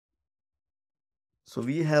So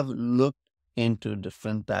we have looked into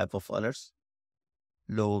different type of alerts,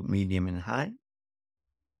 low, medium, and high.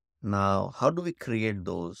 Now, how do we create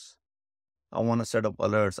those? I want to set up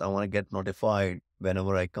alerts. I want to get notified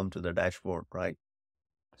whenever I come to the dashboard, right?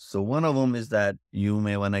 So one of them is that you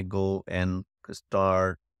may want to go and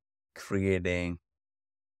start creating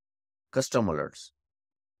custom alerts.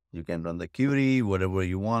 You can run the query, whatever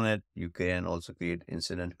you want it. You can also create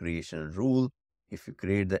incident creation rule. If you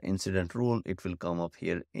create the incident rule, it will come up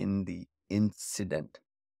here in the incident.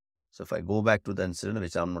 So if I go back to the incident,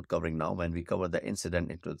 which I'm not covering now, when we cover the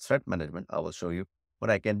incident into threat management, I will show you. But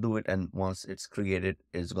I can do it, and once it's created,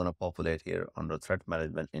 it's going to populate here under threat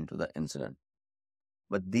management into the incident.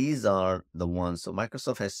 But these are the ones. So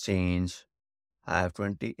Microsoft has changed. I have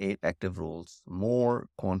 28 active rules, more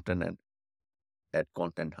content at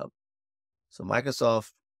Content Hub. So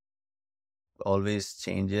Microsoft always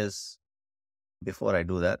changes before I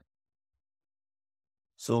do that.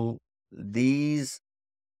 So these,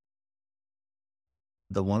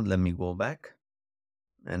 the one, let me go back,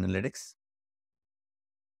 analytics.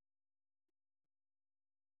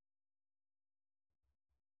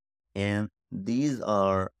 And these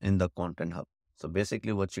are in the Content Hub. So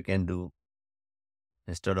basically what you can do,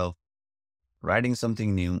 instead of writing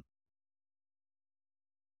something new,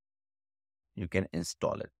 you can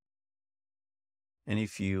install it. And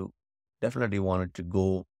if you definitely wanted to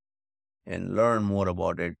go and learn more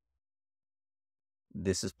about it,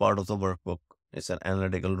 this is part of the workbook. It's an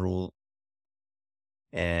analytical rule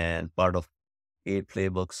and part of 8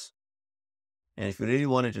 playbooks. And if you really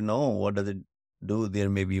wanted to know what does it do, there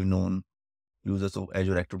may be known users of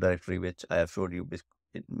Azure Active Directory, which I have showed you.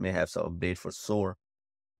 It may have some update for SOAR.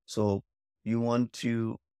 So you want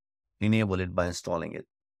to enable it by installing it,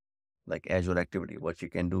 like Azure Activity. What you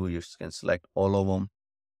can do, you can select all of them.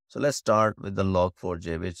 So let's start with the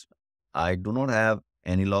Log4j, which I do not have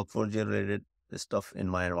any Log4j related stuff in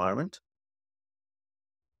my environment,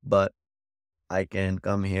 but I can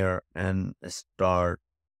come here and start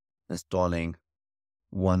installing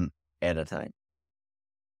one at a time.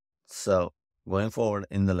 So going forward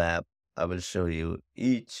in the lab, I will show you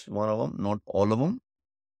each one of them, not all of them,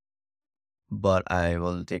 but I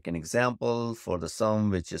will take an example for the sum,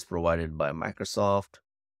 which is provided by Microsoft.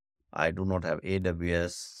 I do not have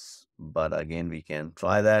AWS, but again, we can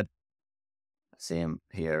try that. Same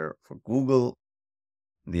here for Google.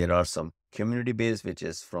 There are some community based, which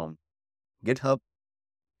is from GitHub.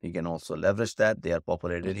 You can also leverage that. They are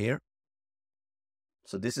populated here.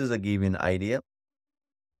 So this is a given idea.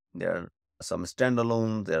 There are some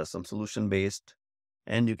standalone, there are some solution based,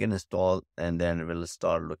 and you can install, and then we'll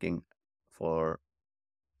start looking for,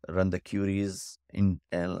 run the queries in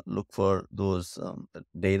and look for those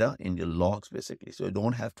data in your logs, basically. So you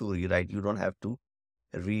don't have to rewrite, you don't have to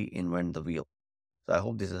reinvent the wheel. So I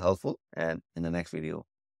hope this is helpful, and in the next video,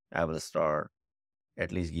 I will start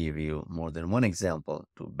at least give you more than one example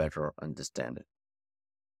to better understand it.